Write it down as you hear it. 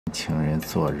情人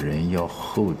做人要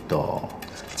厚道。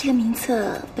这个名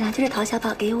册本来就是陶小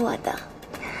宝给我的，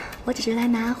我只是来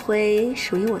拿回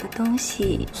属于我的东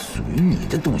西。属于你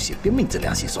的东西，别昧着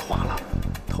良心说话了。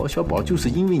陶小宝就是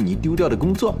因为你丢掉的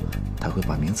工作，他会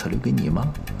把名册留给你吗？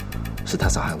是他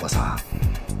杀害我啥？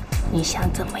你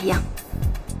想怎么样？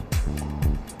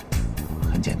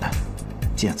很简单，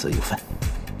见者有份，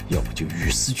要不就与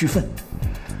时俱焚，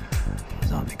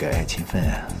让那个艾勤奋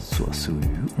所受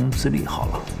渔翁之利好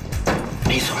了。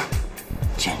没错，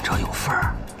见者有份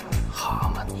儿。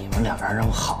好嘛，你们两人让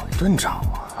我好一顿找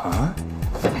啊！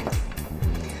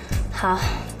好，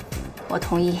我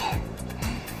同意。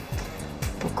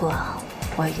不过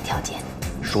我有一个条件。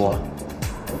说。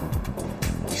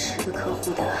10个客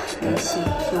户的联系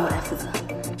由我来负责，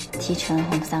提成我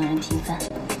们3个人平分。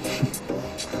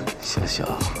小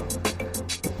小，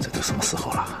这都什么时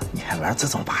候了，你还玩这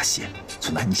种把戏？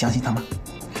春兰，你相信他吗？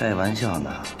开玩笑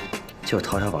呢，就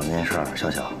陶小宝那件事儿，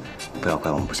小小，不要怪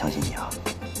我们不相信你啊。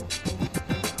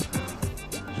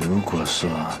如果说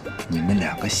你们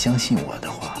2个相信我的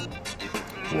话，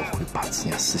我会把这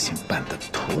件事情办得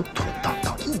妥妥当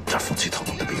当，一点风吹草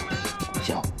动都没有。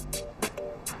行。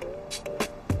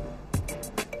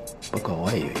不过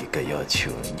我也有一个要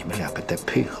求，你们2个得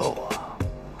配合我。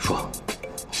说。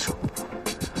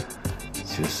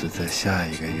就是在下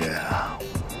一个月啊，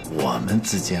我们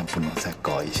之间不能再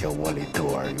搞一些窝里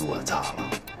斗、尔虞我诈了，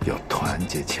要团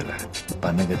结起来，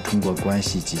把那个通过关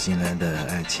系挤进来的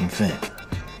艾勤奋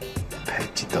排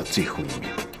挤到最后一名，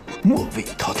末位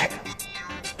淘汰。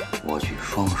我举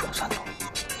双手赞同。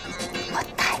我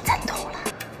太赞同了。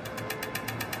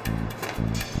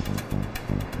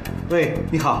喂，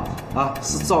你好啊，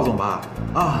是赵总吧？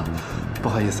啊，不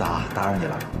好意思啊，打扰你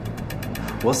了。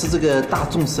我是这个大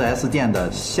众4S店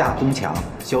的夏东强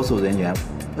销售人员。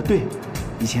对，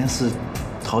以前是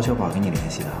陶小宝跟你联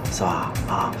系的，是吧？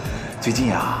啊，最近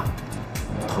呀，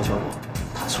陶小宝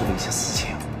他出了一些事情，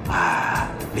哎，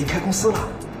离开公司了。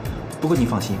不过你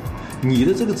放心，你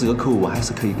的这个折扣我还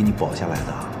是可以给你保下来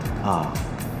的啊。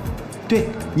对，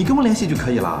你跟我联系就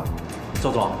可以了，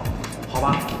赵总。好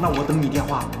吧，那我等你电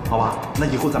话，好吧？那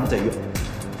以后咱们再约。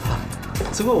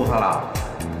吃过午饭了？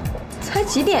才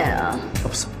几点啊？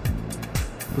不是，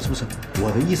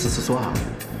我的意思是说啊，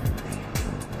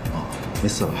没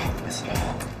事了，没事了。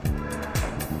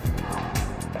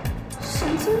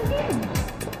神经病！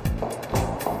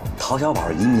陶小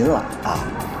宝移民了啊，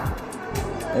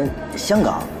香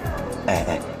港，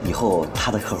以后他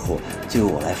的客户就由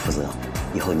我来负责，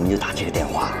以后您就打这个电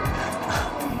话。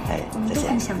我们都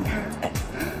很想他，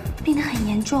病得很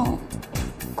严重，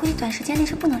估计短时间内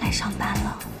是不能来上班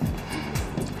了。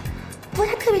不过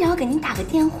他特别让我给您打个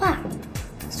电话，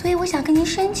所以我想跟您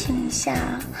申请一下，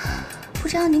不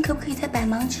知道您可不可以在百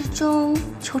忙之中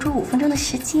抽出5分钟的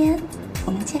时间，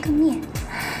我们见个面，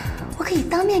我可以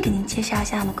当面给您介绍一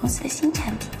下我们公司的新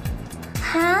产品。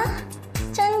哈，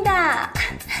真的？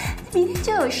明天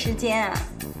就有时间啊？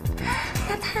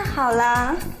那太好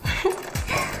了。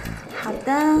好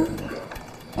的，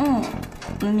我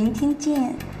们明天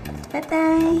见，拜拜。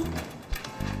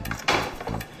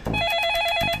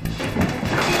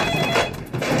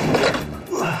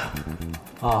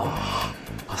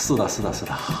是的，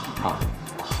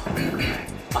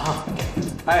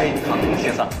哎，你好，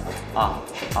先生，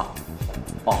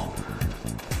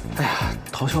哎呀，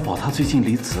陶小宝他最近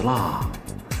离职了，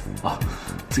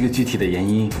这个具体的原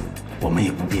因我们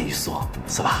也不便于说，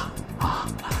是吧？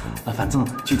反正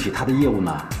具体他的业务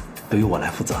呢，都由我来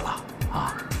负责了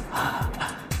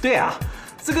对啊，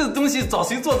这个东西找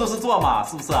谁做都是做嘛，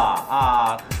是不是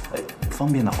啊？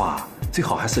方便的话，最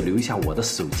好还是留一下我的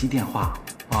手机电话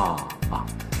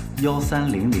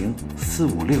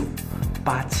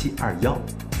1300-456-8721，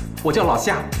我叫老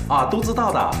夏都知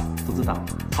道的，都知道。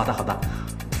好的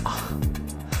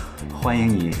欢迎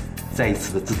你再一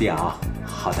次的致电啊。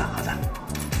好的。